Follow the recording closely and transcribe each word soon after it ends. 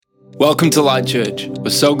Welcome to Light Church. We're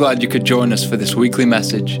so glad you could join us for this weekly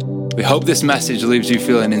message. We hope this message leaves you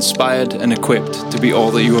feeling inspired and equipped to be all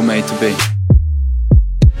that you were made to be.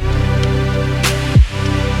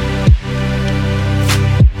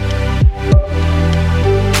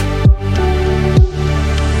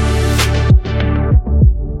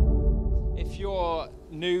 If you're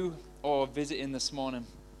new or visiting this morning,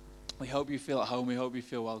 we hope you feel at home. We hope you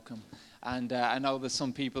feel welcome. And I know there's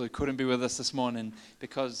some people who couldn't be with us this morning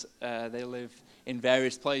because they live in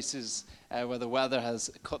various places where the weather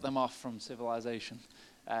has cut them off from civilization.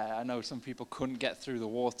 I know some people couldn't get through the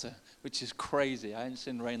water, which is crazy. I haven't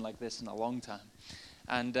seen rain like this in a long time.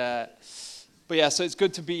 But yeah, so it's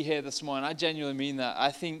good to be here this morning. I genuinely mean that.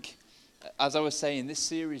 I think, as I was saying, this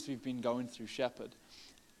series we've been going through, Shepherd,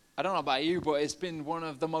 I don't know about you, but it's been one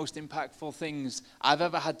of the most impactful things I've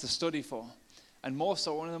ever had to study for. And more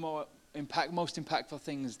so, one of the most impactful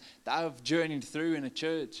things that I've journeyed through in a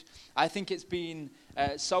church. I think it's been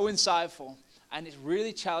so insightful, and it's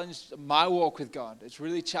really challenged my walk with God. It's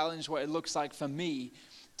really challenged what it looks like for me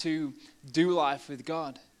to do life with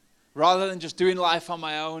God. Rather than just doing life on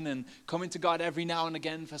my own and coming to God every now and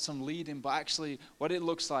again for some leading, but actually what it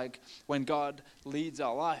looks like when God leads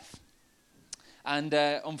our life. And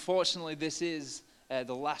unfortunately, this is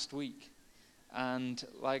the last week. And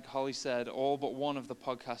like Holly said, all but one of the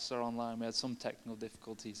podcasts are online. We had some technical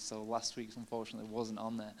difficulties, so last week's unfortunately wasn't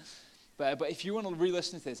on there. But if you want to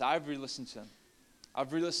re-listen to this, I've re-listened to them.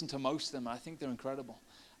 I've re-listened to most of them. I think they're incredible.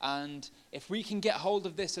 And if we can get hold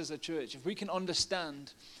of this as a church, if we can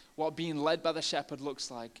understand what being led by the shepherd looks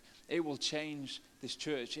like, it will change this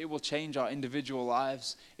church. It will change our individual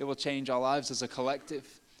lives. It will change our lives as a collective,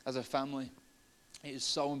 as a family. It is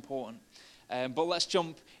so important. But let's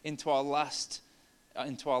jump into our last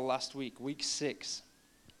week, week 6.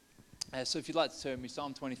 So if you'd like to turn me,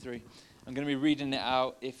 Psalm 23. I'm going to be reading it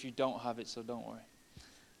out if you don't have it, so don't worry.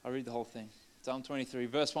 I'll read the whole thing. Psalm 23,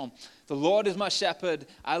 verse 1. The Lord is my shepherd,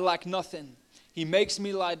 I lack nothing. He makes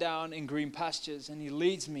me lie down in green pastures, and he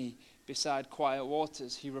leads me beside quiet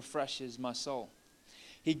waters. He refreshes my soul.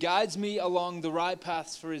 He guides me along the right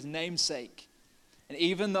paths for his name's sake. And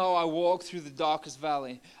even though I walk through the darkest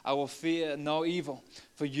valley, I will fear no evil.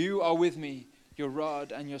 For you are with me, your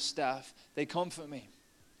rod and your staff, they comfort me.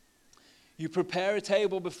 You prepare a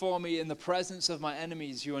table before me in the presence of my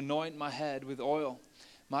enemies. You anoint my head with oil.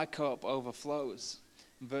 My cup overflows.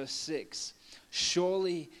 Verse 6,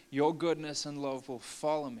 surely your goodness and love will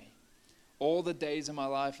follow me all the days of my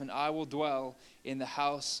life, and I will dwell in the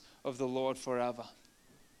house of the Lord forever.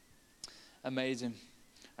 Amazing.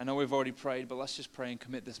 I know we've already prayed, but let's just pray and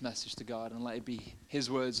commit this message to God and let it be his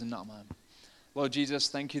words and not mine. Lord Jesus,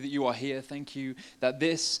 thank you that you are here. Thank you that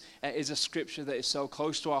this is a scripture that is so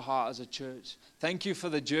close to our heart as a church. Thank you for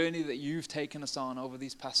the journey that you've taken us on over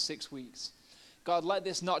these past 6 weeks. God, let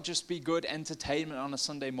this not just be good entertainment on a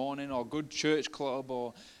Sunday morning or good church club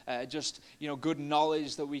or just good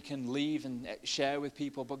knowledge that we can leave and share with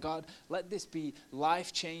people. But God, let this be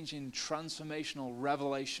life-changing, transformational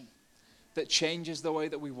revelation that changes the way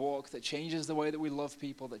that we walk, that changes the way that we love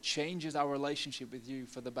people, that changes our relationship with you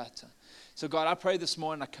for the better. So God, I pray this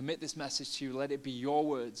morning, I commit this message to you. Let it be your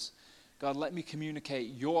words. God, let me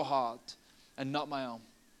communicate your heart and not my own.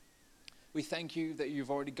 We thank you that you've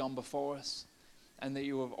already gone before us and that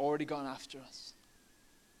you have already gone after us.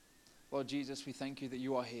 Lord Jesus, we thank you that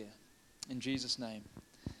you are here. In Jesus' name,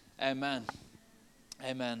 amen.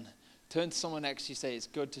 Amen. Turn to someone next to you, say, it's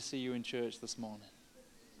good to see you in church this morning.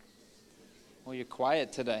 Well, you're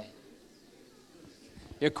quiet today.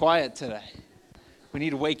 You're quiet today. We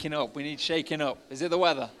need waking up. We need shaking up. Is it the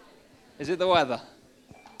weather? Is it the weather?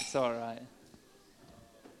 It's all right.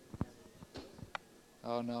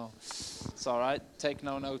 Oh, no. It's all right. Take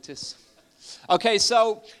no notice. Okay,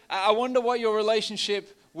 so I wonder what your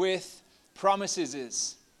relationship with promises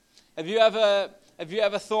is. Have you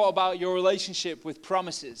ever thought about your relationship with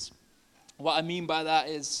promises? What I mean by that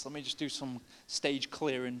is, let me just do some stage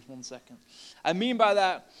clearing 1 second. I mean by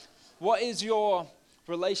that, what is your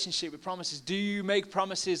relationship with promises? Do you make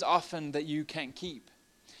promises often that you can't keep?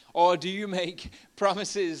 Or do you make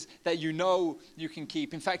promises that you know you can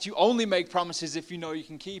keep? In fact, you only make promises if you know you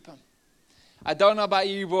can keep them. I don't know about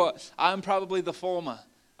you, but I'm probably the former.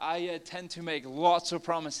 I tend to make lots of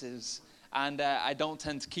promises, and I don't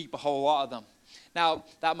tend to keep a whole lot of them. Now,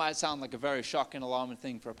 that might sound like a very shocking, alarming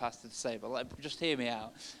thing for a pastor to say, but just hear me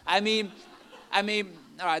out. I mean,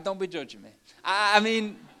 all right, don't be judging me. I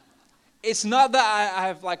mean, it's not that I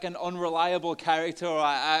have like an unreliable character or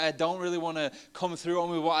I don't really want to come through on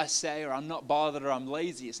with what I say or I'm not bothered or I'm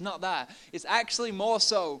lazy. It's not that. It's actually more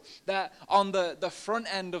so that on the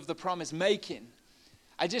front end of the promise making,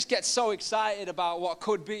 I just get so excited about what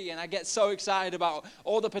could be, and I get so excited about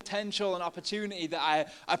all the potential and opportunity that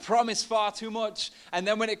I promise far too much, and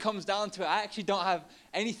then when it comes down to it, I actually don't have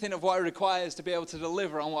anything of what it requires to be able to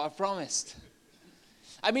deliver on what I've promised.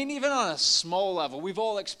 I mean, even on a small level, we've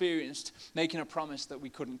all experienced making a promise that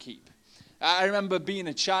we couldn't keep. I remember being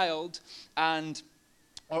a child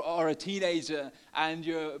or a teenager, and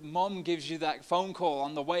your mom gives you that phone call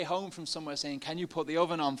on the way home from somewhere saying, "Can you put the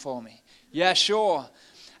oven on for me?" "Yeah, sure."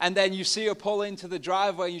 And then you see her pull into the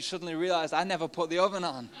driveway, and you suddenly realize, "I never put the oven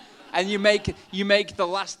on." And you make the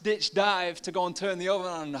last ditch dive to go and turn the oven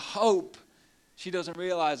on and hope she doesn't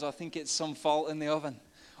realize or think it's some fault in the oven.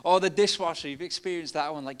 Or the dishwasher, you've experienced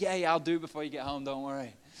that one, like, yeah, I'll do it before you get home, don't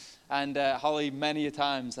worry. And Holly, many a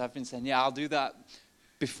times I've been saying, "Yeah, I'll do that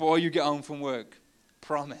before you get home from work,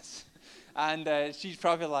 promise." And she's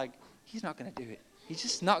probably like, "He's not going to do it. He's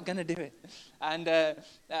just not going to do it." And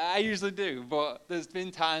I usually do, but there's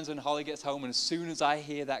been times when Holly gets home, and as soon as I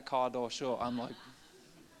hear that car door shut, I'm like,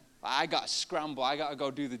 I got to scramble. I got to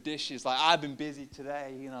go do the dishes. Like, I've been busy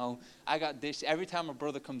today, you know. I got dishes. Every time my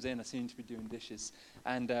brother comes in, I seem to be doing dishes.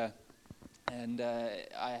 And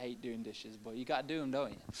I hate doing dishes, but you got to do them,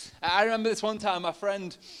 don't you? I remember this one time, my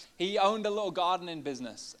friend, he owned a little gardening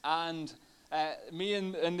business. And me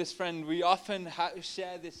and this friend, we often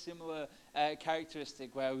share this similar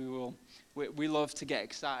characteristic where we love to get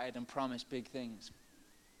excited and promise big things.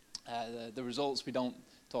 The results, we don't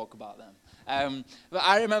talk about them. But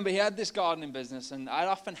I remember he had this gardening business, and I'd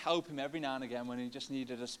often help him every now and again when he just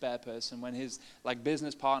needed a spare person. When his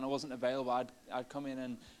business partner wasn't available, I'd come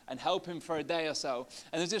in and help him for a day or so.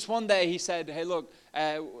 And there's this one day he said, "Hey, look,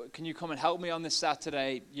 can you come and help me on this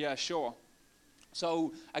Saturday?" "Yeah, sure."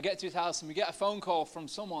 So I get to his house, and we get a phone call from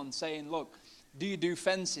someone saying, "Look, do you do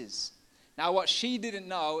fences?" Now, what she didn't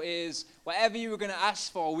know is whatever you were going to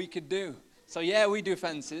ask for, we could do. So, yeah, we do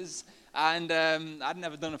fences. And I'd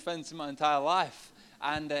never done a fence in my entire life.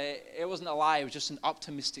 And it wasn't a lie. It was just an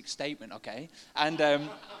optimistic statement, okay? And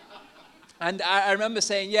I remember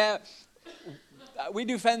saying, "Yeah, we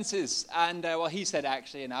do fences." And, well, he said,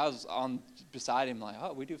 actually, and I was on beside him like,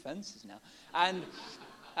 "Oh, we do fences now."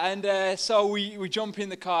 And so we jump in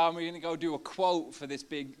the car, and we're going to go do a quote for this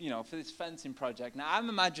big, for this fencing project. Now, I'm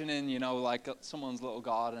imagining, like someone's little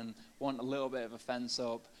garden, want a little bit of a fence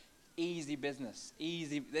up. Easy business,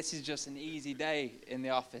 easy. This is just an easy day in the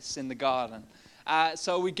office, in the garden.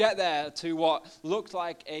 So we get there to what looked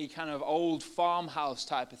like a kind of old farmhouse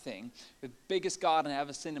type of thing, the biggest garden I've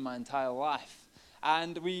ever seen in my entire life.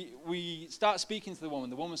 And we start speaking to the woman.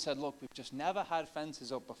 The woman said, "Look, we've just never had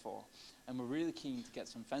fences up before, and we're really keen to get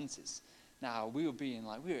some fences." Now, we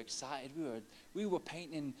were excited. We were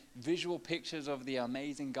painting visual pictures of the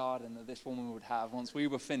amazing garden that this woman would have once we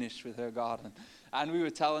were finished with her garden. And we were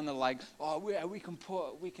telling her, like, "Oh, we can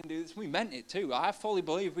do this." We meant it too. I fully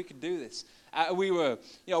believe we could do this. We were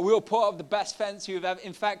put up the best fence you've ever.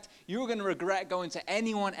 In fact, you're going to regret going to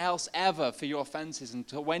anyone else ever for your fences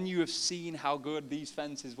until when you have seen how good these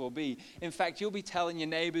fences will be. In fact, you'll be telling your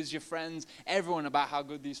neighbors, your friends, everyone about how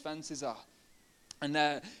good these fences are.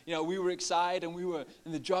 And we were excited,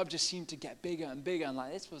 and the job just seemed to get bigger and bigger. And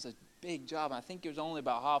like, this was a big job. I think it was only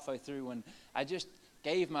about halfway through when I just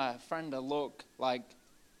gave my friend a look like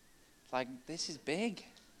this is big.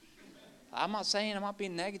 I'm not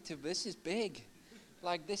being negative, but this is big.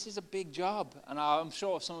 Like, this is a big job. And I'm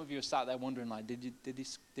sure some of you are sat there wondering, like, did you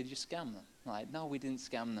scam them? Like, no, we didn't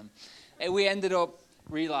scam them. And we ended up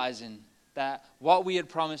realizing that what we had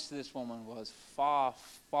promised to this woman was far,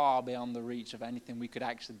 far beyond the reach of anything we could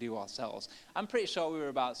actually do ourselves. I'm pretty sure we were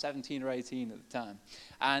about 17 or 18 at the time.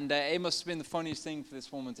 And it must have been the funniest thing for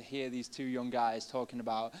this woman to hear these two young guys talking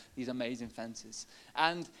about these amazing fences.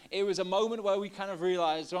 And it was a moment where we kind of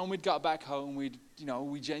realized when we'd got back home, we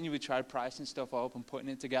genuinely tried pricing stuff up and putting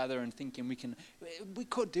it together and thinking we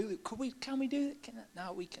could do it. Can we do it?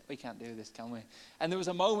 No, we can't do this, can we? And there was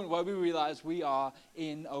a moment where we realized we are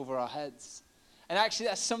in over our heads. And actually,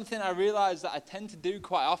 that's something I realized that I tend to do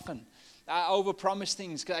quite often. I overpromise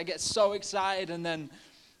things because I get so excited, and then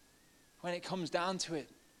when it comes down to it,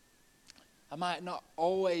 I might not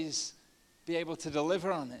always be able to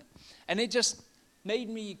deliver on it. And it just made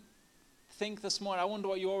me think this morning, I wonder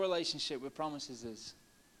what your relationship with promises is.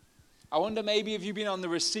 I wonder maybe if you've been on the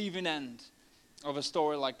receiving end of a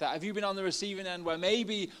story like that. Have you been on the receiving end where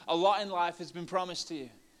maybe a lot in life has been promised to you?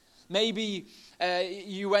 Maybe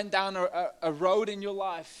you went down a road in your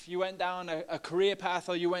life, you went down a career path,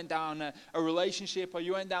 or you went down a relationship, or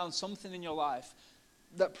you went down something in your life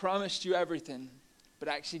that promised you everything, but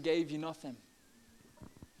actually gave you nothing.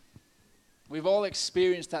 We've all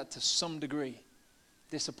experienced that to some degree,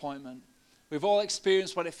 disappointment, We've all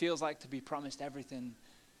experienced what it feels like to be promised everything,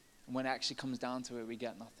 and when it actually comes down to it, we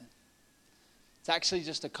get nothing. It's actually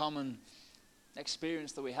just a common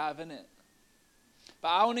experience that we have, isn't it? But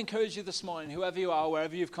I want to encourage you this morning, whoever you are,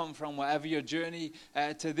 wherever you've come from, wherever your journey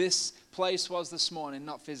to this place was this morning,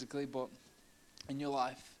 not physically, but in your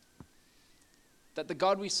life, that the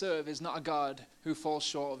God we serve is not a God who falls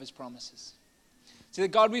short of his promises. See, the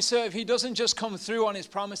God we serve, he doesn't just come through on his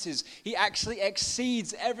promises. He actually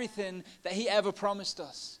exceeds everything that he ever promised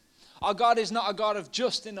us. Our God is not a God of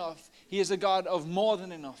just enough. He is a God of more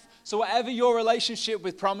than enough. So whatever your relationship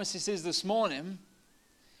with promises is this morning,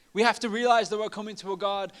 we have to realize that we're coming to a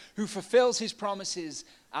God who fulfills his promises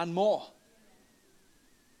and more.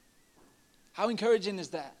 How encouraging is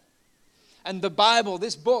that? And the Bible,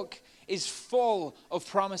 this book, is full of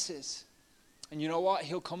promises. And you know what?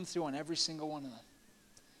 He'll come through on every single one of them.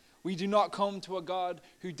 We do not come to a God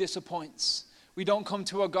who disappoints. We don't come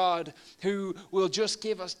to a God who will just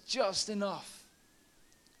give us just enough.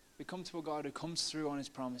 We come to a God who comes through on his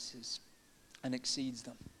promises and exceeds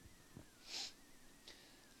them.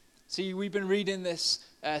 See, we've been reading this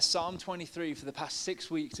Psalm 23 for the past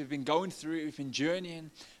 6 weeks. We've been going through it. We've been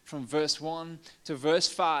journeying from verse 1 to verse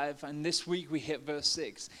 5. And this week we hit verse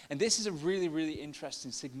 6. And this is a really, really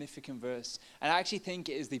interesting, significant verse. And I actually think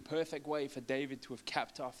it is the perfect way for David to have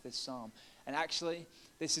capped off this psalm. And actually,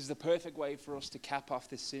 this is the perfect way for us to cap off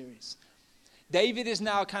this series. David is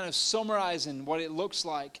now kind of summarizing what it looks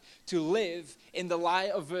like to live in the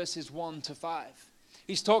light of verses 1 to 5.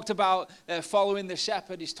 He's talked about following the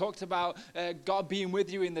shepherd. He's talked about God being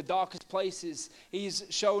with you in the darkest places. He's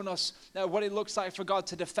shown us what it looks like for God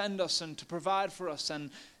to defend us and to provide for us, and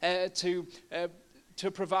to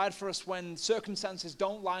provide for us when circumstances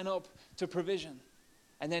don't line up to provision.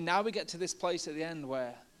 And then now we get to this place at the end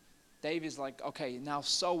where David's like, okay, now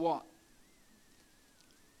so what?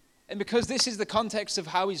 And because this is the context of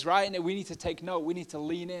how he's writing it, we need to take note. We need to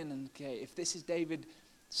lean in. And okay, if this is David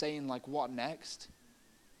saying like, what next?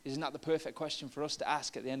 Isn't that the perfect question for us to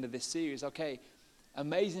ask at the end of this series? Okay,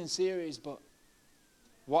 amazing series, but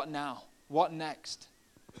what now? What next?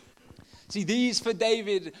 See, these for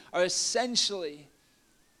David are essentially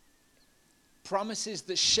promises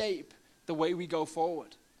that shape the way we go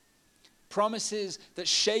forward. Promises that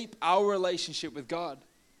shape our relationship with God.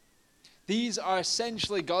 These are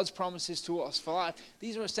essentially God's promises to us for life.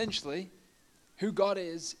 These are essentially who God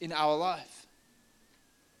is in our life.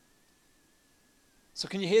 So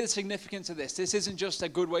can you hear the significance of this? This isn't just a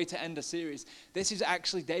good way to end a series. This is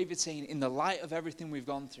actually David saying, in the light of everything we've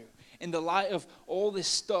gone through, in the light of all this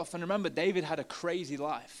stuff, and remember, David had a crazy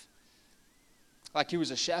life. Like, he was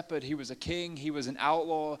a shepherd, he was a king, he was an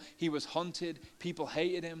outlaw, he was hunted, people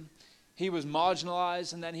hated him, he was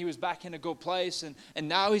marginalized, and then he was back in a good place, and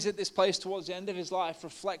now he's at this place towards the end of his life,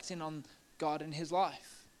 reflecting on God in his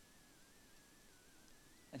life.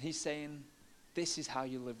 And he's saying, this is how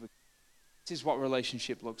you live with God. This is what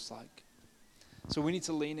relationship looks like. So we need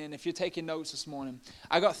to lean in. If you're taking notes this morning,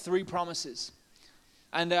 I got 3 promises.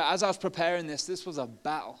 And as I was preparing this was a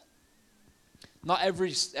battle. Not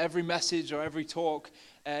every message or every talk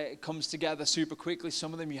comes together super quickly.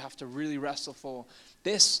 Some of them you have to really wrestle for.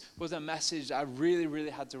 This was a message I really, really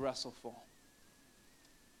had to wrestle for.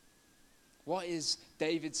 What is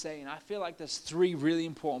David saying? I feel like there's 3 really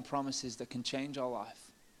important promises that can change our life.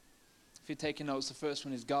 If you're taking notes, the first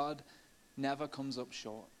one is God never comes up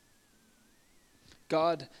short.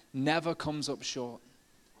 God never comes up short.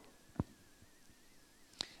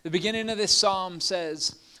 The beginning of this psalm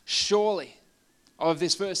says, surely, or of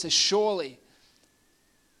this verse says, surely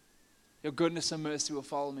your goodness and mercy will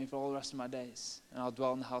follow me for all the rest of my days, and I'll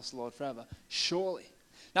dwell in the house of the Lord forever. Surely.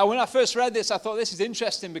 Now, when I first read this, I thought this is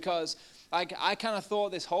interesting because I kind of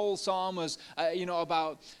thought this whole psalm was,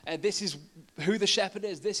 about this is who the shepherd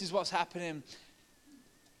is. This is what's happening.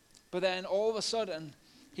 But then all of a sudden,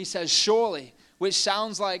 he says, surely, which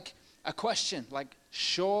sounds like a question, like,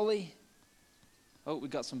 surely? Oh, we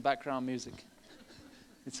got some background music.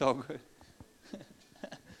 It's all good.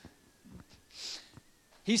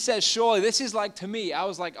 He says, surely. This is like, to me, I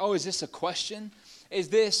was like, oh, is this a question? Is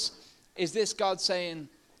this God saying,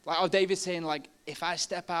 like, oh, David saying, like, if I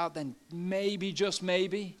step out, then maybe, just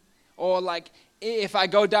maybe? Or like, if I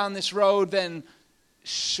go down this road, then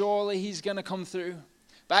surely he's going to come through?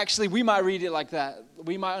 But actually, we might read it like that.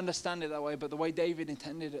 We might understand it that way. But the way David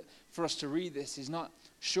intended it for us to read this is not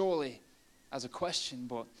surely as a question,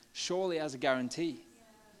 but surely as a guarantee.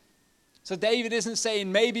 So David isn't saying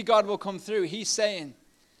maybe God will come through. He's saying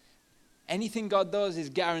anything God does is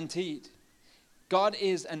guaranteed. God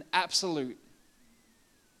is an absolute.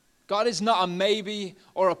 God is not a maybe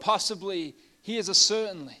or a possibly. He is a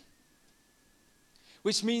certainly.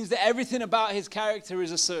 which means that everything about his character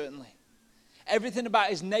is a certainly. Everything about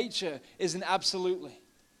his nature is an absolutely.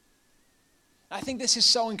 I think this is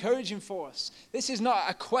so encouraging for us. This is not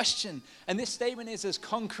a question, and this statement is as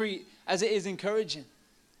concrete as it is encouraging.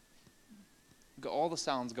 We've got all the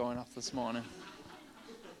sounds going off this morning.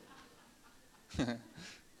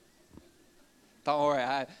 Don't worry.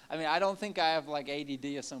 I mean, I don't think I have like ADD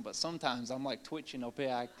or something, but sometimes I'm like twitching up here.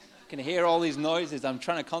 I can hear all these noises. I'm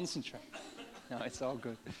trying to concentrate. No, it's all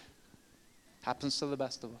good. Happens to the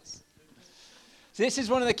best of us. So this is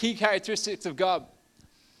one of the key characteristics of God.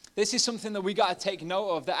 This is something that we got to take note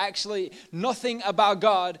of, that actually nothing about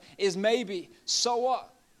God is maybe. So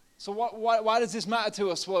what? So why does this matter to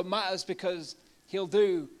us? Well, it matters because he'll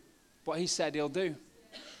do what he said he'll do.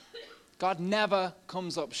 God never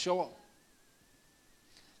comes up short.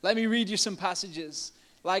 Let me read you some passages.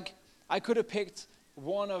 Like, I could have picked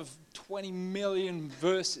one of 20 million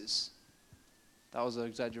verses. That was an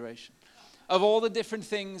exaggeration. Of all the different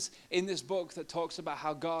things in this book that talks about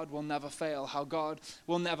how God will never fail, how God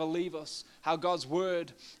will never leave us, how God's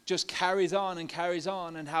word just carries on,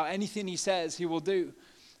 and how anything he says, he will do.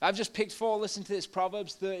 I've just picked 4. Listen to this.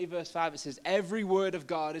 Proverbs 30, verse 5. It says, every word of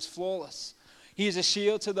God is flawless. He is a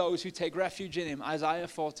shield to those who take refuge in him. Isaiah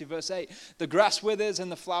 40, verse 8. The grass withers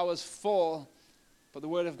and the flowers fall, but the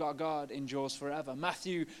word of God endures forever.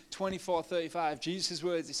 Matthew 24, 35. Jesus'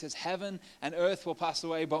 words, he says, heaven and earth will pass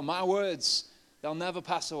away, but my words, they'll never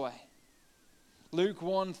pass away. Luke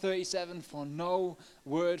 1, 37. For no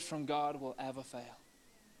word from God will ever fail.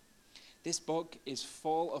 This book is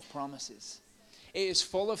full of promises. It is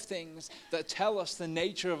full of things that tell us the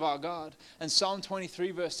nature of our God. And Psalm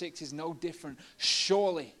 23 verse 6 is no different.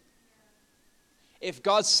 Surely, if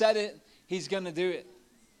God said it, he's going to do it.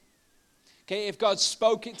 Okay, if God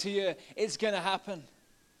spoke it to you, it's going to happen.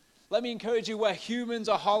 Let me encourage you, where humans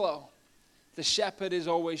are hollow, the shepherd is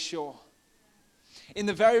always sure. In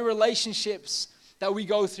the very relationships that we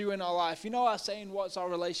go through in our life. You know I was saying, what's our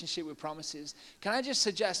relationship with promises? Can I just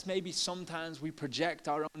suggest maybe sometimes we project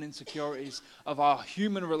our own insecurities of our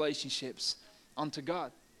human relationships onto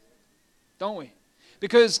God? Don't we?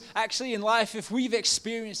 Because actually in life, if we've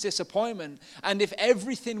experienced disappointment, and if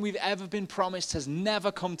everything we've ever been promised has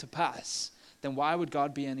never come to pass, then why would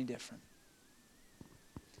God be any different?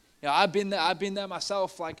 You know, I've been there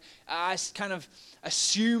myself. Like, I kind of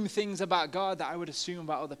assume things about God that I would assume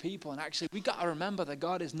about other people. And actually, we got to remember that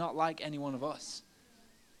God is not like any one of us.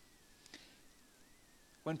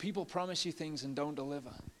 When people promise you things and don't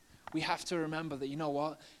deliver, we have to remember that, you know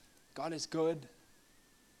what? God is good.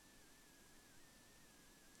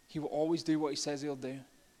 He will always do what he says he'll do.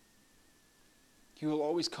 He will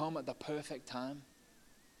always come at the perfect time.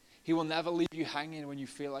 He will never leave you hanging when you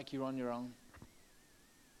feel like you're on your own.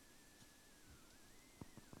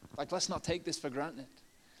 Like, let's not take this for granted.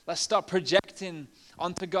 Let's stop projecting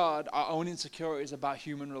onto God our own insecurities about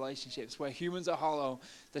human relationships. Where humans are hollow,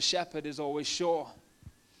 the shepherd is always sure.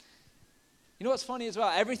 You know what's funny as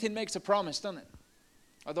well? Everything makes a promise, doesn't it?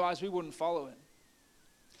 Otherwise, we wouldn't follow it.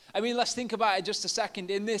 I mean, let's think about it just a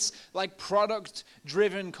second. In this like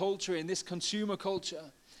product-driven culture, in this consumer culture,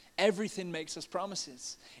 everything makes us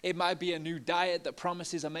promises. It might be a new diet that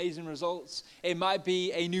promises amazing results. It might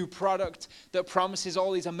be a new product that promises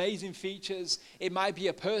all these amazing features. It might be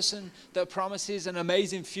a person that promises an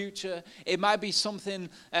amazing future. It might be something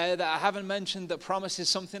that I haven't mentioned that promises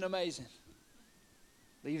something amazing.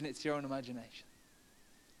 Leaving it to your own imagination.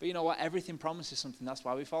 But you know what? Everything promises something. That's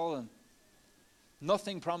why we follow them.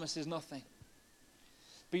 Nothing promises nothing.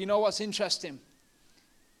 But you know what's interesting?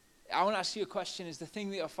 I want to ask you a question. Is the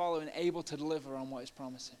thing that you're following able to deliver on what it's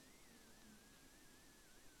promising?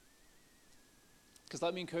 Because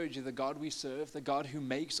let me encourage you, the God we serve, the God who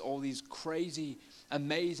makes all these crazy,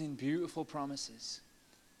 amazing, beautiful promises,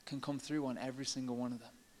 can come through on every single one of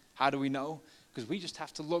them. How do we know? Because we just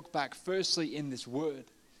have to look back firstly in this word,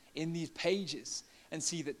 in these pages, and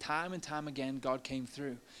see that time and time again God came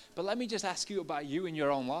through. But let me just ask you about you in your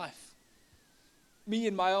own life. Me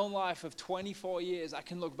in my own life of 24 years, I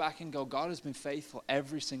can look back and go, God has been faithful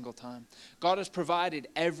every single time. God has provided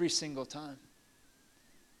every single time.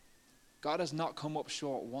 God has not come up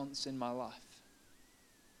short once in my life.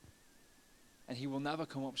 And he will never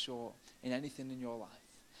come up short in anything in your life.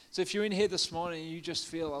 So if you're in here this morning and you just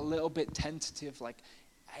feel a little bit tentative, like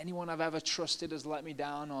anyone I've ever trusted has let me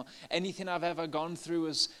down, or anything I've ever gone through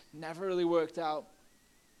has never really worked out,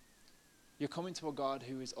 you're coming to a God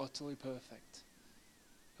who is utterly perfect.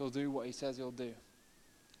 He'll do what he says he'll do.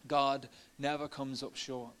 God never comes up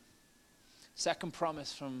short. Second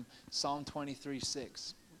promise from Psalm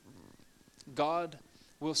 23:6. God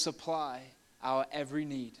will supply our every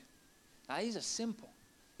need. Now these are simple.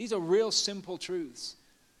 These are real simple truths.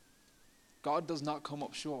 God does not come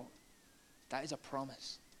up short. That is a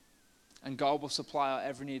promise. And God will supply our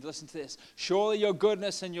every need. Listen to this. Surely your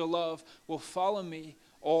goodness and your love will follow me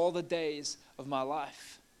all the days of my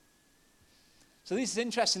life. So this is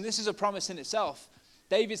interesting. This is a promise in itself.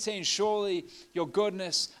 David's saying, surely your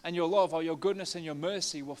goodness and your love, or your goodness and your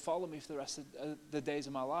mercy, will follow me for the rest of the days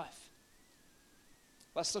of my life.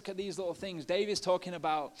 Let's look at these little things. David's talking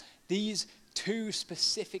about these two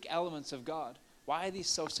specific elements of God. Why are these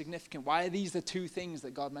so significant? Why are these the two things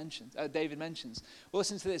that David mentions? Well,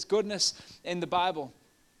 listen to this. Goodness in the Bible,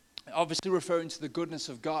 obviously referring to the goodness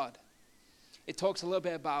of God. It talks a little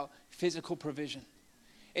bit about physical provision.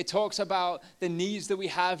 It talks about the needs that we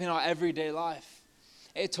have in our everyday life.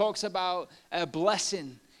 It talks about a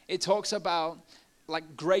blessing. It talks about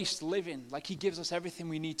like graced living, like he gives us everything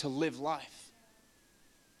we need to live life.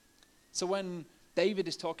 So when David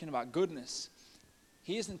is talking about goodness,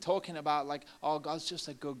 he isn't talking about like, oh, God's just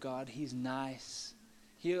a good God. He's nice.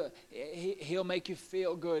 He'll make you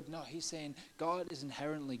feel good. No, he's saying God is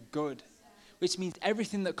inherently good, which means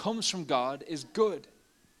everything that comes from God is good.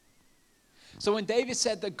 So when David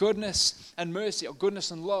said that goodness and mercy, or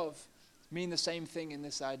goodness and love, mean the same thing in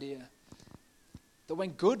this idea, that when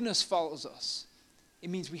goodness follows us, it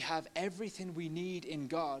means we have everything we need in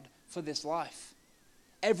God for this life.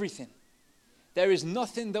 Everything. There is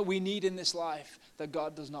nothing that we need in this life that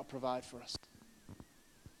God does not provide for us.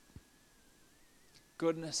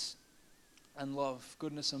 Goodness and love,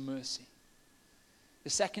 goodness and mercy. The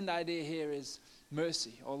second idea here is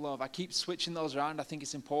mercy or love. I keep switching those around. I think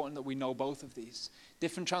it's important that we know both of these.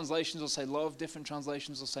 Different translations will say love, different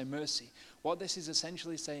translations will say mercy. What this is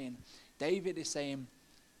essentially saying, David is saying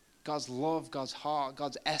God's love, God's heart,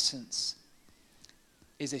 God's essence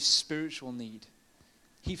is a spiritual need.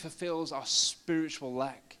 He fulfills our spiritual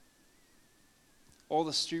lack. All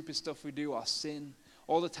the stupid stuff we do, our sin,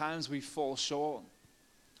 all the times we fall short,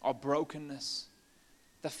 our brokenness,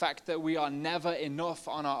 the fact that we are never enough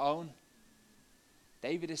on our own.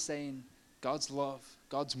 David is saying God's love,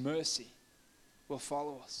 God's mercy will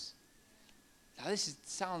follow us. Now this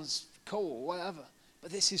sounds cool, whatever,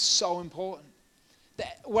 but this is so important.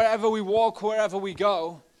 That wherever we walk, wherever we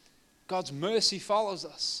go, God's mercy follows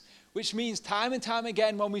us. Which means time and time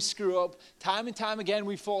again when we screw up, time and time again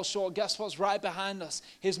we fall short, guess what's right behind us?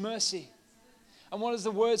 His mercy. And what does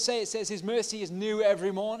the word say? It says his mercy is new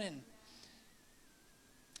every morning.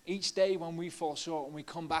 Each day when we fall short and we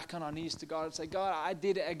come back on our knees to God and say, God, I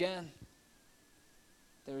did it again.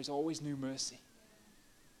 There is always new mercy.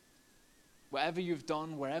 Whatever you've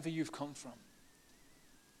done, wherever you've come from.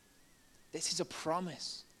 This is a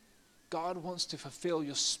promise. God wants to fulfill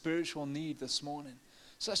your spiritual need this morning.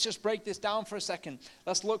 So let's just break this down for a second.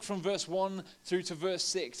 Let's look from verse 1 through to verse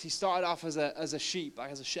 6. He started off as a sheep,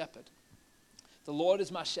 like as a shepherd. The Lord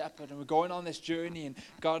is my shepherd, and we're going on this journey, and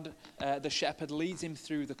God, the shepherd, leads him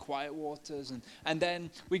through the quiet waters. And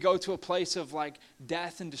then we go to a place of like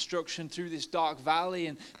death and destruction through this dark valley.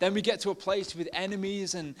 And then we get to a place with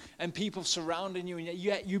enemies and people surrounding you, and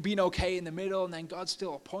yet you've been okay in the middle, and then God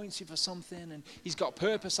still appoints you for something, and he's got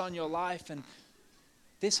purpose on your life. And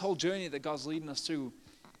this whole journey that God's leading us through,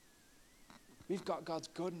 we've got God's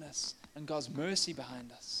goodness and God's mercy behind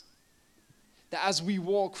us. That as we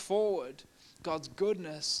walk forward, God's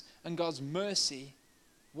goodness and God's mercy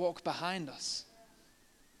walk behind us.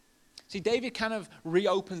 See, David kind of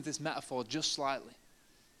reopens this metaphor just slightly.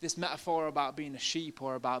 This metaphor about being a sheep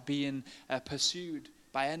or about being pursued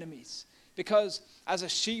by enemies. Because as a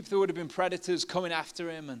sheep, there would have been predators coming after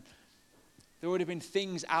him, and there would have been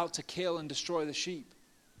things out to kill and destroy the sheep.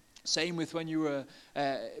 Same with when you were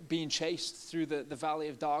being chased through the valley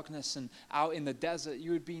of darkness and out in the desert,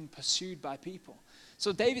 you were being pursued by people.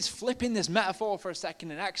 So David's flipping this metaphor for a second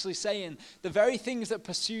and actually saying the very things that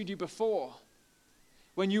pursued you before,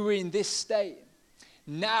 when you were in this state,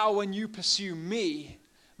 now when you pursue me,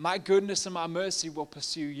 my goodness and my mercy will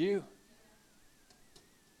pursue you.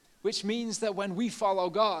 Which means that when we follow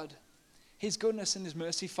God, his goodness and his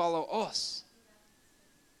mercy follow us.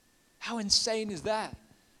 How insane is that?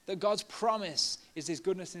 That God's promise is his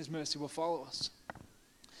goodness and his mercy will follow us.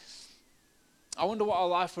 I wonder what our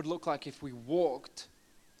life would look like if we walked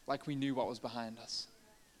like we knew what was behind us.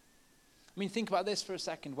 I mean, think about this for a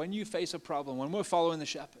second. When you face a problem, when we're following the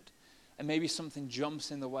shepherd, and maybe something jumps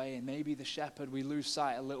in the way, and maybe the shepherd, we lose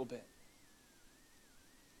sight a little bit.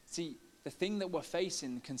 See, the thing that we're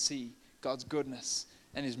facing can see God's goodness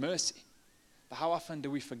and his mercy. But how often do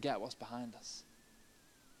we forget what's behind us?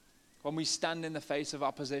 When we stand in the face of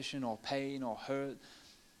opposition or pain or hurt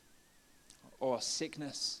or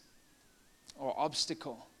sickness or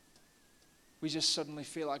obstacle, we just suddenly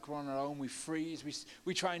feel like we're on our own. We freeze.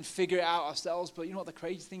 We try and figure it out ourselves. But you know what the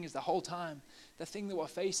crazy thing is? The whole time, the thing that we're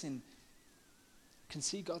facing can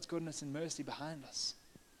see God's goodness and mercy behind us.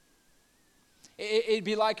 It'd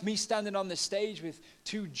be like me standing on this stage with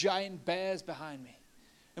two giant bears behind me.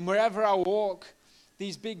 And wherever I walk,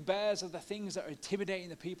 these big bears are the things that are intimidating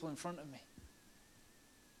the people in front of me.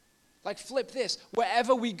 Like flip this.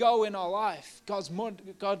 Wherever we go in our life, God's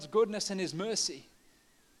goodness and his mercy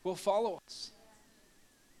will follow us.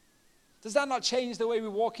 Does that not change the way we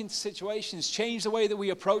walk into situations, change the way that we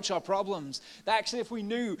approach our problems? That actually if we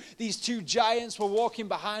knew these two giants were walking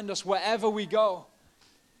behind us wherever we go,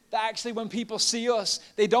 that actually when people see us,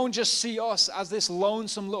 they don't just see us as this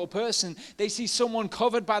lonesome little person. They see someone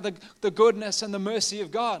covered by the goodness and the mercy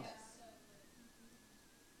of God.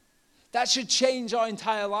 That should change our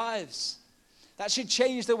entire lives. That should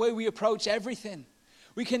change the way we approach everything.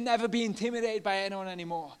 We can never be intimidated by anyone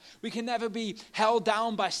anymore. We can never be held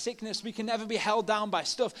down by sickness. We can never be held down by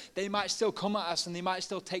stuff. They might still come at us and they might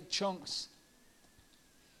still take chunks.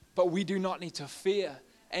 But we do not need to fear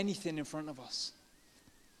anything in front of us.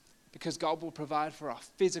 Because God will provide for our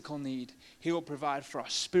physical need. He will provide for our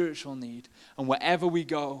spiritual need. And wherever we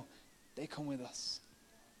go, they come with us.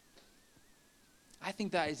 I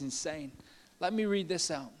think that is insane. Let me read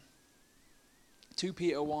this out. 2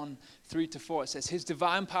 Peter 1, 3-4. It says, his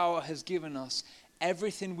divine power has given us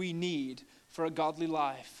everything we need for a godly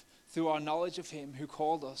life through our knowledge of him who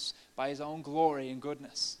called us by his own glory and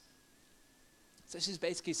goodness. So this is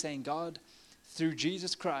basically saying, God, through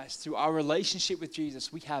Jesus Christ, through our relationship with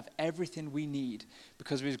Jesus, we have everything we need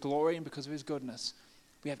because of his glory and because of his goodness.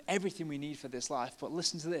 We have everything we need for this life. But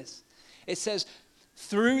listen to this. It says,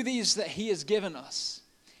 through these that he has given us,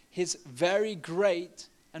 his very great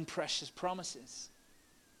and precious promises,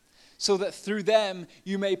 so that through them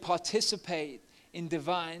you may participate in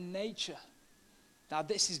divine nature. Now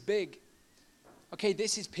this is big. Okay,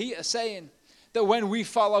 this is Peter saying that when we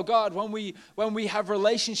follow God, when we have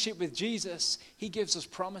relationship with Jesus, he gives us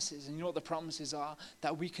promises. And you know what the promises are?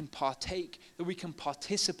 That we can partake, that we can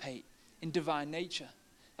participate in divine nature.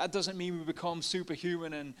 That doesn't mean we become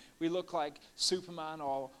superhuman and we look like Superman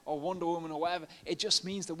or Wonder Woman or whatever. It just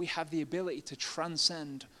means that we have the ability to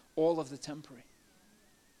transcend all of the temporary.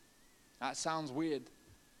 That sounds weird.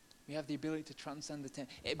 We have the ability to transcend the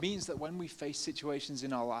temporary. It means that when we face situations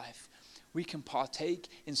in our life, we can partake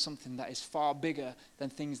in something that is far bigger than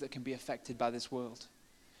things that can be affected by this world.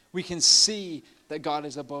 We can see that God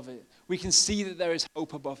is above it. We can see that there is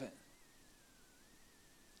hope above it.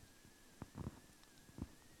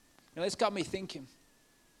 You know, it's got me thinking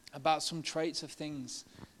about some traits of things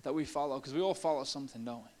that we follow, because we all follow something,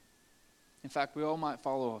 don't we? In fact, we all might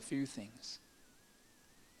follow a few things.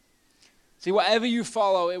 See, whatever you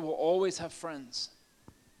follow, it will always have friends.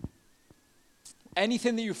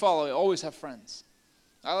 Anything that you follow, it always have friends.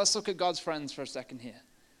 Now let's look at God's friends for a second here.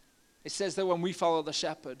 It says that when we follow the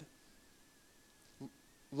shepherd,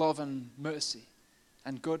 love and mercy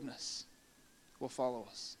and goodness will follow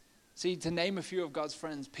us. See, to name a few of God's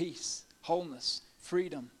friends, peace, wholeness,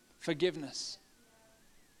 freedom, forgiveness.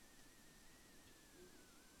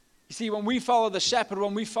 You see, when we follow the shepherd,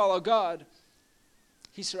 when we follow God,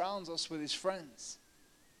 he surrounds us with his friends.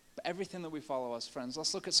 But everything that we follow as friends,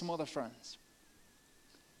 let's look at some other friends.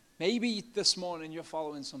 Maybe this morning you're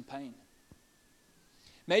following some pain.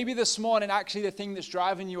 Maybe this morning actually the thing that's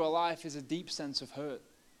driving your life is a deep sense of hurt.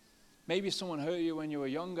 Maybe someone hurt you when you were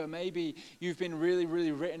younger. Maybe you've been really,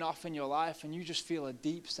 really written off in your life and you just feel a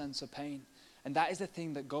deep sense of pain. And that is the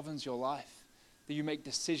thing that governs your life. That you make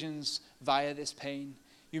decisions via this pain.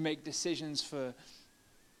 You make decisions for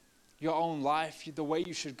your own life, the way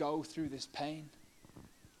you should go through this pain.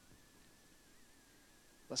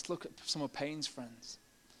 Let's look at some of pain's friends.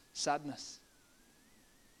 Sadness.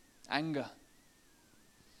 Anger.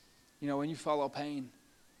 You know, when you follow pain,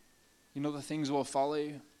 you know the things will follow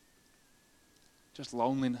you. Just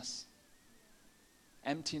loneliness.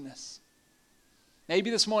 Emptiness. Maybe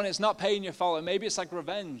this morning it's not pain you follow. Maybe it's like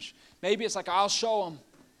revenge. Maybe it's like, I'll show them.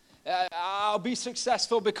 I'll be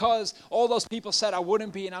successful because all those people said I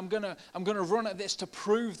wouldn't be, and I'm gonna run at this to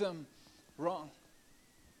prove them wrong.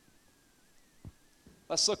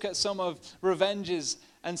 Let's look at some of revenge's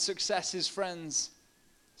and success's friends.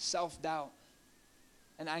 Self-doubt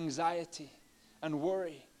and anxiety and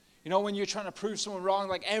worry. You know, when you're trying to prove someone wrong,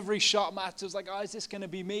 like every shot matters. Like, oh, is this going to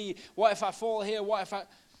be me? What if I fall here? What if I...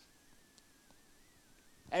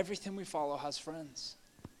 Everything we follow has friends.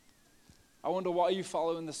 I wonder, what are you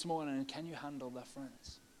following this morning, and can you handle their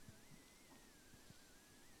friends?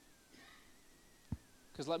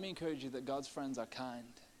 Because let me encourage you that God's friends are kind.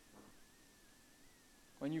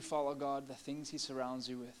 when you follow God, the things he surrounds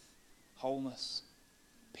you with, wholeness,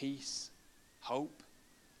 peace, hope,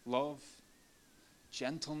 love,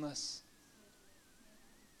 gentleness,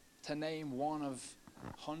 to name one of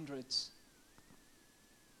hundreds.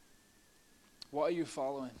 What are you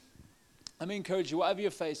following? Let me encourage you, whatever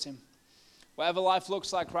you're facing, whatever life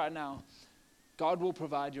looks like right now, God will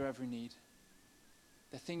provide your every need.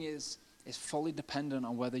 The thing is, it's fully dependent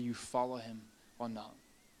on whether you follow him or not.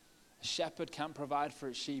 A shepherd can't provide for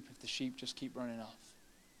its sheep if the sheep just keep running off.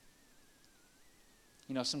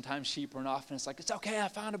 You know, sometimes sheep run off and it's like, it's okay, I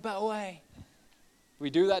found a better way. We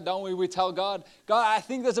do that, don't we? We tell God, God, I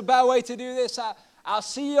think there's a better way to do this. I'll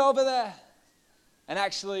see you over there. And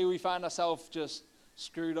actually we find ourselves just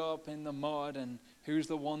screwed up in the mud, and who's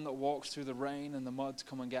the one that walks through the rain and the mud to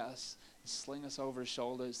come and get us and sling us over his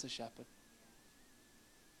shoulder? It's the shepherd.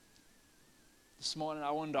 This morning I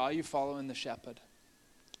wonder, are you following the shepherd?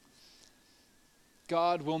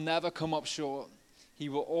 God will never come up short. He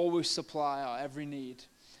will always supply our every need.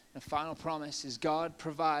 The final promise is God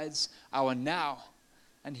provides our now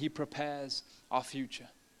and he prepares our future.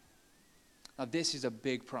 Now this is a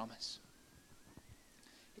big promise.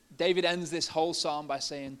 David ends this whole psalm by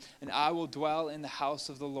saying, and I will dwell in the house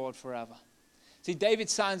of the Lord forever. See, David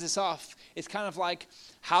signs this off. It's kind of like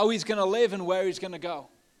how he's going to live and where he's going to go.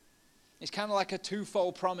 It's kind of like a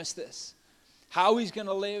twofold promise, this. How he's going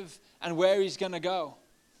to live and where he's going to go.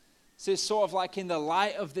 So it's sort of like in the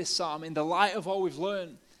light of this psalm, in the light of all we've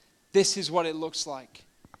learned, this is what it looks like.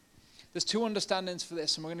 There's two understandings for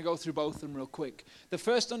this, and we're going to go through both of them real quick. The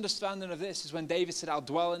first understanding of this is when David said, I'll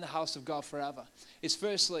dwell in the house of God forever. It's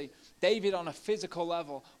firstly, David on a physical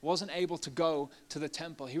level wasn't able to go to the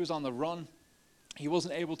temple. He was on the run. He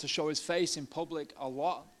wasn't able to show his face in public a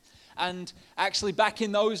lot. And actually back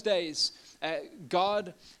in those days,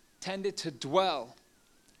 God tended to dwell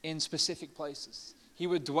in specific places. He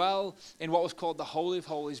would dwell in what was called the Holy of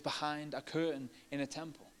Holies behind a curtain in a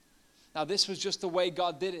temple. Now this was just the way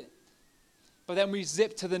God did it. But then we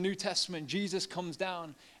zip to the New Testament. Jesus comes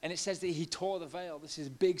down and it says that he tore the veil. This is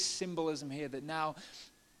big symbolism here that now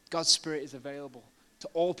God's Spirit is available to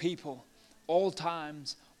all people, all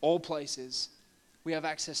times, all places. We have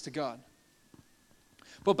access to God.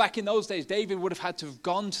 But back in those days, David would have had to have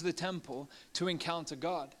gone to the temple to encounter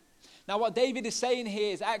God. Now what David is saying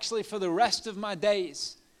here is actually for the rest of my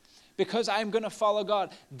days, because I'm going to follow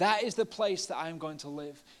God, that is the place that I'm going to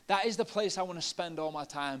live. That is the place I want to spend all my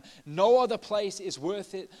time. No other place is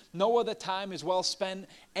worth it. No other time is well spent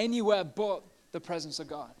anywhere but the presence of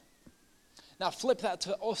God. Now flip that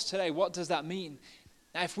to us today. What does that mean?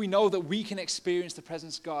 Now if we know that we can experience the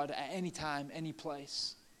presence of God at any time, any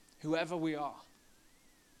place, whoever we are,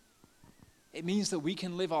 it means that we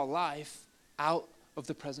can live our life out of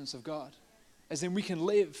the presence of God. As in we can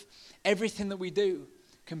live, everything that we do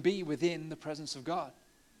can be within the presence of God.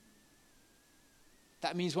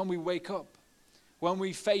 That means when we wake up, when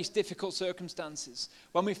we face difficult circumstances,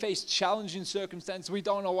 when we face challenging circumstances, we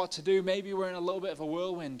don't know what to do, maybe we're in a little bit of a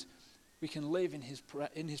whirlwind, we can live in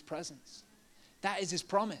his presence. That is his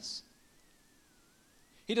promise.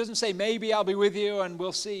 He doesn't say, maybe I'll be with you and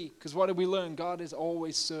we'll see, because what did we learn? God is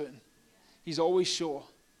always certain. He's always sure.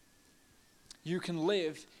 You can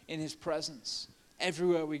live in his presence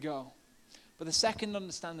everywhere we go. But the second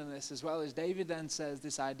understanding of this as well is David then says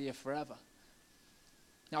this idea forever.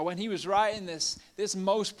 Now when he was writing this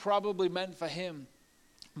most probably meant for him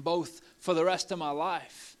both for the rest of my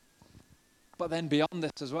life, but then beyond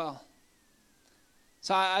this as well.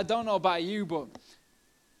 So I don't know about you, but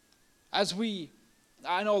I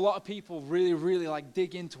know a lot of people really, really like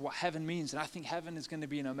dig into what heaven means, and I think heaven is going to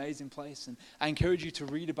be an amazing place, and I encourage you to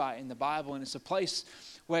read about it in the Bible, and it's a place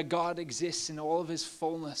where God exists in all of his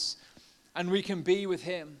fullness, and we can be with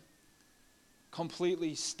him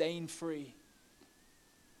completely stain-free,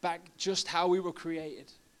 back just how we were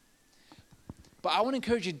created. But I want to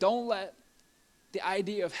encourage you, don't let the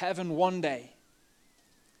idea of heaven one day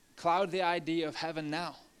cloud the idea of heaven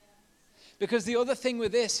now. Because the other thing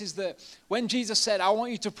with this is that when Jesus said, I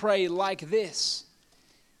want you to pray like this,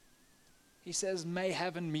 he says, may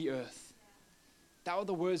heaven meet earth. That were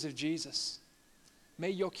the words of Jesus. May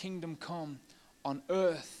your kingdom come on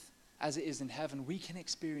earth as it is in heaven. We can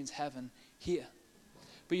experience heaven here.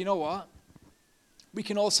 But you know what? We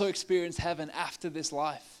can also experience heaven after this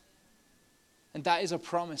life. And that is a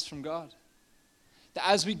promise from God. That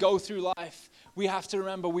as we go through life, we have to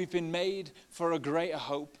remember we've been made for a greater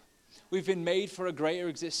hope. We've been made for a greater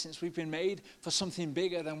existence. We've been made for something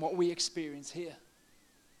bigger than what we experience here.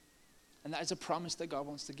 And that is a promise that God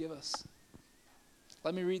wants to give us.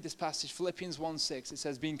 Let me read this passage, Philippians 1:6. It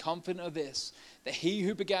says, being confident of this, that he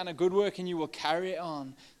who began a good work in you will carry it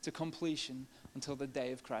on to completion until the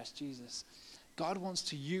day of Christ Jesus. God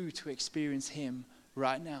wants you to experience him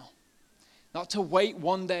right now. Not to wait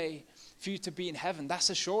one day for you to be in heaven. That's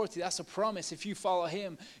a surety, that's a promise. If you follow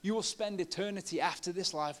him, you will spend eternity after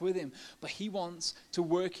this life with him. But he wants to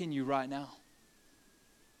work in you right now.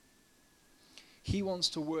 He wants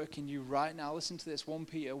to work in you right now. Listen to this, 1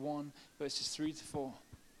 Peter 1, verses 3-4.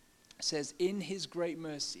 It says, in his great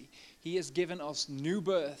mercy, he has given us new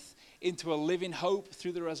birth into a living hope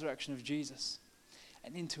through the resurrection of Jesus,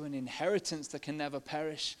 and into an inheritance that can never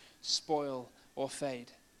perish, spoil, or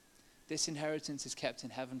fade. This inheritance is kept in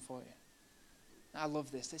heaven for you. I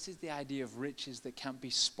love this. This is the idea of riches that can't be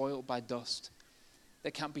spoiled by dust,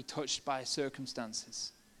 that can't be touched by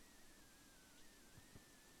circumstances.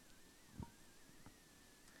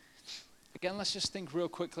 Again, let's just think real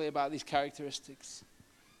quickly about these characteristics.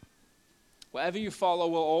 Whatever you follow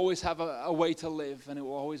will always have a way to live, and it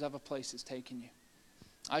will always have a place it's taking you.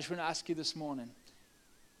 I just want to ask you this morning,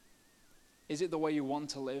 is it the way you want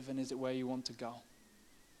to live, and is it where you want to go?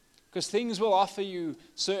 Because things will offer you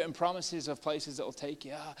certain promises of places that will take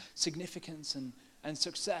you, significance and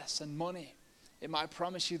success and money. It might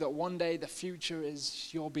promise you that one day the future is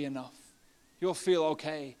you'll be enough. You'll feel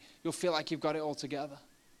okay. You'll feel like you've got it all together.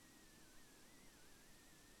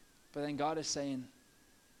 But then God is saying,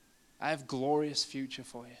 I have glorious future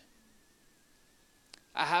for you.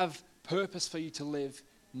 I have purpose for you to live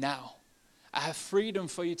now. I have freedom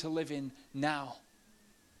for you to live in now.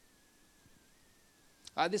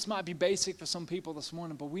 This might be basic for some people this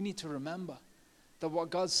morning, but we need to remember that what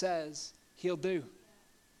God says, he'll do.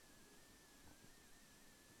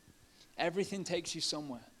 Everything takes you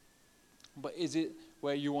somewhere, but is it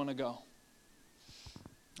where you want to go?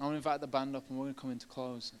 I want to invite the band up and we're going to come into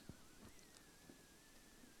close.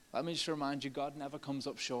 Let me just remind you, God never comes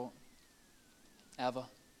up short, ever.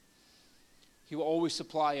 He will always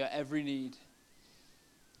supply your every need,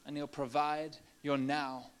 and he'll provide your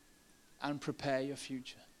now and prepare your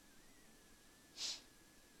future.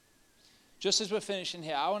 Just as we're finishing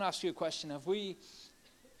here, I want to ask you a question. Have we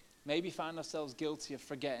maybe found ourselves guilty of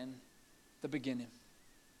forgetting the beginning?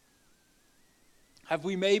 Have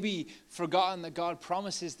we maybe forgotten that God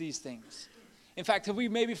promises these things? In fact, have we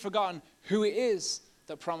maybe forgotten who it is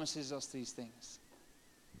that promises us these things?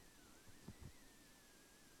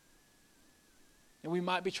 And we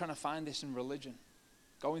might be trying to find this in religion,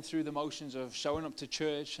 going through the motions of showing up to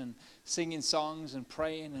church and singing songs and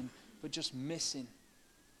praying, but just missing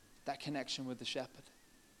that connection with the shepherd.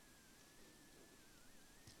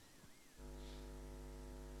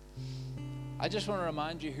 I just want to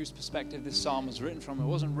remind you whose perspective this psalm was written from. It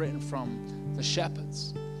wasn't written from the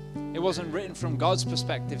shepherds. It wasn't written from God's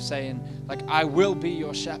perspective saying, like, I will be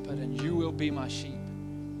your shepherd and you will be my sheep.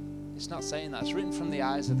 It's not saying that. It's written from the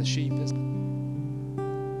eyes of the sheep, isn't it?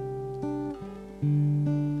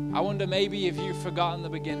 I wonder maybe if you've forgotten the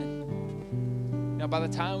beginning. You know, by the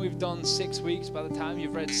time we've done 6 weeks, by the time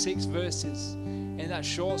you've read 6 verses, in that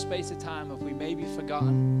short space of time, have we maybe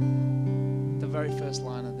forgotten the very first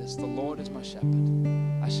line of this? The Lord is my shepherd,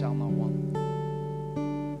 I shall not want.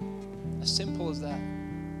 As simple as that.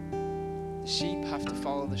 The sheep have to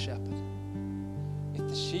follow the shepherd. If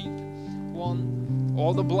the sheep want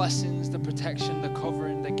all the blessings, the protection, the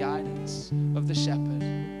covering, the guidance of the shepherd,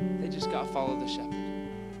 they just got to follow the shepherd.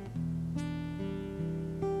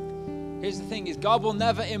 Here's the thing is, God will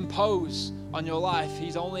never impose on your life.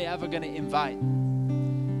 He's only ever going to invite.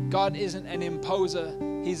 God isn't an imposer,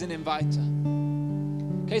 he's an inviter.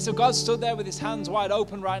 Okay, so God stood there with his hands wide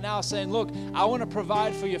open right now saying, look, I want to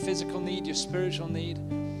provide for your physical need, your spiritual need.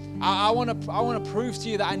 I want to prove to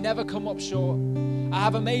you that I never come up short. I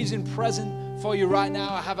have amazing present for you right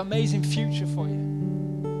now. I have amazing future for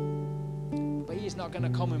you. But he's not going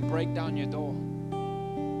to come and break down your door.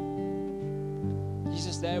 He's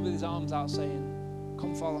just there with his arms out saying,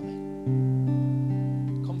 come follow me.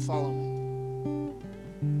 Come follow me.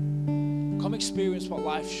 Come experience what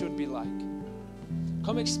life should be like.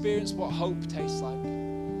 Come experience what hope tastes like.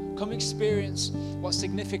 Come experience what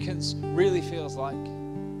significance really feels like.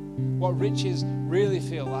 What riches really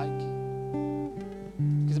feel like.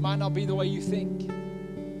 Because it might not be the way you think.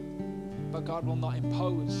 But God will not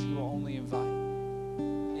impose, he will only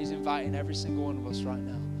invite. He's inviting every single one of us right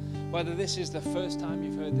now. Whether this is the first time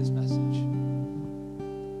you've heard this message.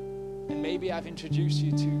 And maybe I've introduced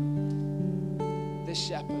you to this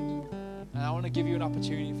shepherd. And I want to give you an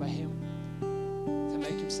opportunity for him to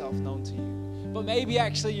make himself known to you. But maybe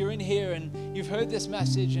actually you're in here and you've heard this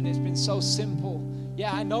message and it's been so simple,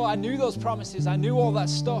 yeah, I knew those promises. I knew all that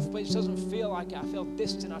stuff, but it just doesn't feel like it. I feel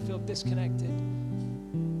distant. I feel disconnected.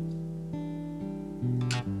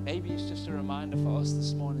 Maybe it's just a reminder for us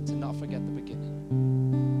this morning to not forget the beginning.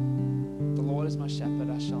 The Lord is my shepherd,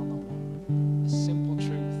 I shall not want. A simple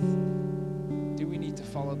truth. Do we need to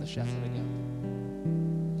follow the shepherd again?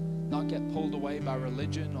 Not get pulled away by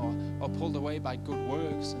religion or pulled away by good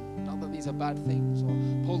works. And not that these are bad things. Or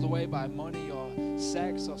pulled away by money or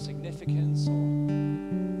sex or significance or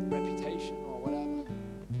reputation or whatever.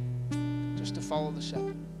 Just to follow the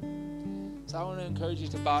shepherd. So I want to encourage you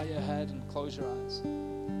to bow your head and close your eyes.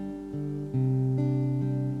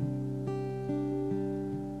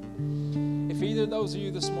 If either of those of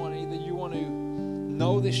you this morning, that you want to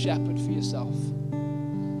know this shepherd for yourself,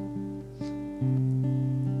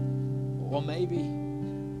 or maybe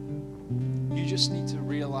you just need to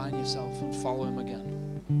realign yourself and follow him again.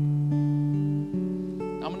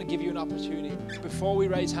 I'm going to give you an opportunity, before we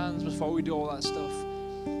raise hands, before we do all that stuff,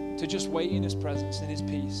 to just wait in his presence, in his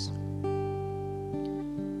peace.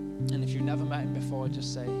 And if you've never met him before,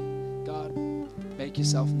 just say, God, make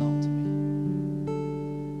yourself known to me.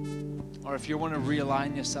 Or if you want to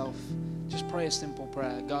realign yourself, just pray a simple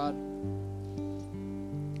prayer. God,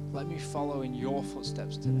 let me follow in your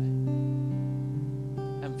footsteps today.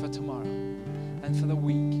 And for tomorrow. And for the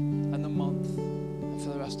week. And the month. And for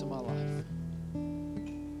the rest of my life.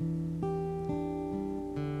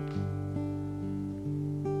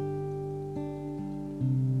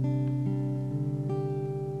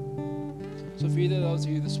 So for either of those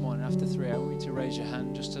of you this morning, after 3, I want you to raise your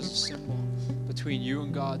hand just as a symbol between you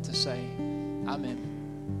and God to say, I'm in.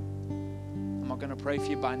 I'm not going to pray for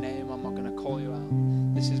you by name. I'm not going to call you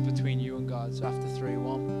out. This is between you and God. So after 3,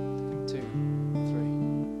 1, 2, 3.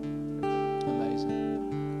 Amazing.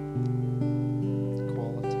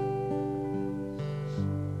 Quality.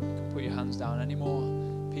 You can put your hands down. Any more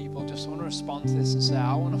people just want to respond to this and say,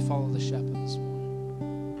 I want to follow the shepherd this morning.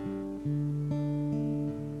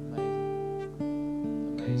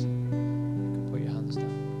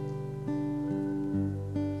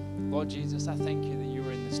 Jesus, I thank you that you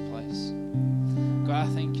are in this place. God, I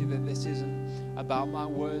thank you that this isn't about my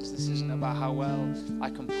words. This isn't about how well I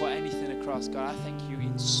can put anything across. God, I thank you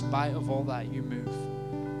in spite of all that you move.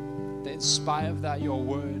 That in spite of that, your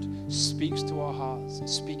word speaks to our hearts. It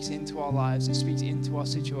speaks into our lives. It speaks into our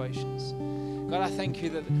situations. God, I thank you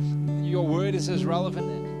that your word is as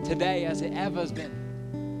relevant today as it ever has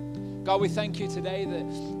been. God, we thank you today that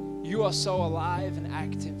you are so alive and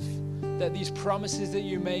active. That these promises that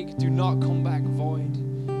you make do not come back void.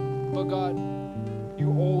 But God,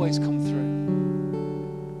 you always come through.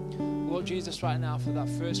 Lord Jesus, right now, for that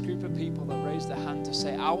first group of people that raised their hand to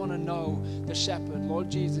say, I want to know the shepherd,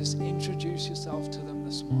 Lord Jesus, introduce yourself to them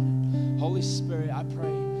this morning. Holy Spirit, I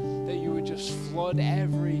pray that you would just flood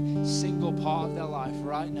every single part of their life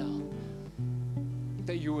right now.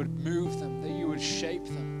 That you would move them, that you would shape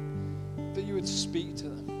them, that you would speak to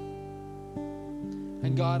them.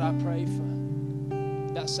 And God, I pray for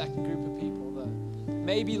that second group of people that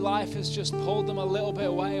maybe life has just pulled them a little bit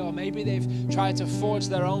away, or maybe they've tried to forge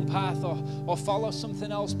their own path or follow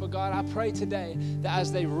something else. But God, I pray today that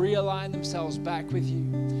as they realign themselves back with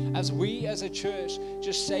you, as we as a church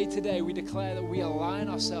just say today, we declare that we align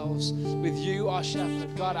ourselves with you, our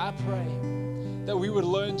shepherd. God, I pray that we would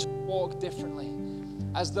learn to walk differently,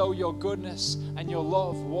 as though your goodness and your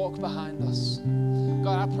love walk behind us.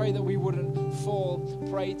 God, I pray that we wouldn't fall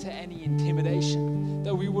prey to any intimidation,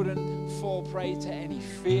 that we wouldn't fall prey to any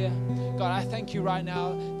fear. God, I thank you right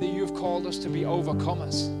now that you've called us to be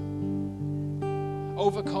overcomers.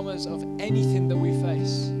 Overcomers of anything that we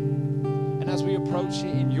face. And as we approach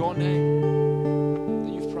it in your name,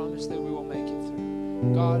 that you've promised that we will make it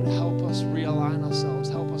through. God, help us realign ourselves.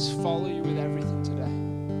 Help us follow you with everything today.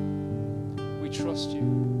 We trust you.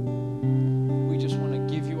 We just want to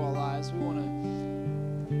give you our lives.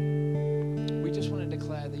 We just want to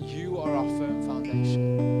declare that you are our firm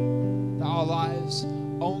foundation. That our lives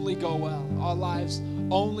only go well. Our lives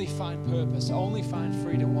only find purpose, only find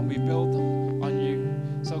freedom when we build them on you.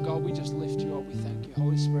 So God, we just lift you up. We thank you,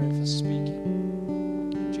 Holy Spirit, for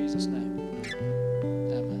speaking. In Jesus' name,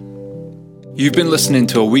 amen. You've been listening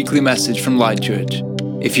to a weekly message from Light Church.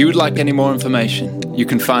 If you would like any more information, you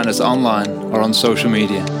can find us online or on social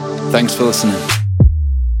media. Thanks for listening.